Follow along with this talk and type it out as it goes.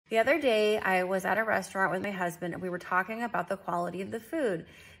The other day, I was at a restaurant with my husband and we were talking about the quality of the food.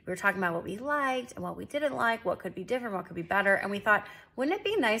 We were talking about what we liked and what we didn't like, what could be different, what could be better. And we thought, wouldn't it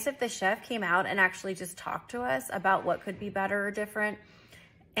be nice if the chef came out and actually just talked to us about what could be better or different?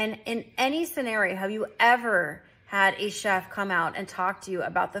 And in any scenario, have you ever had a chef come out and talk to you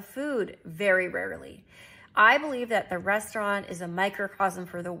about the food? Very rarely. I believe that the restaurant is a microcosm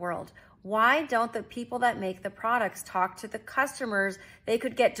for the world. Why don't the people that make the products talk to the customers? They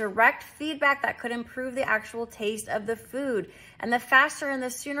could get direct feedback that could improve the actual taste of the food. And the faster and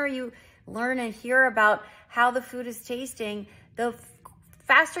the sooner you learn and hear about how the food is tasting, the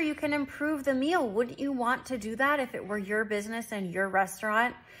faster you can improve the meal. Wouldn't you want to do that if it were your business and your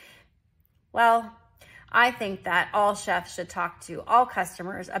restaurant? Well, I think that all chefs should talk to all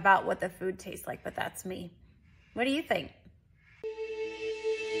customers about what the food tastes like, but that's me. What do you think?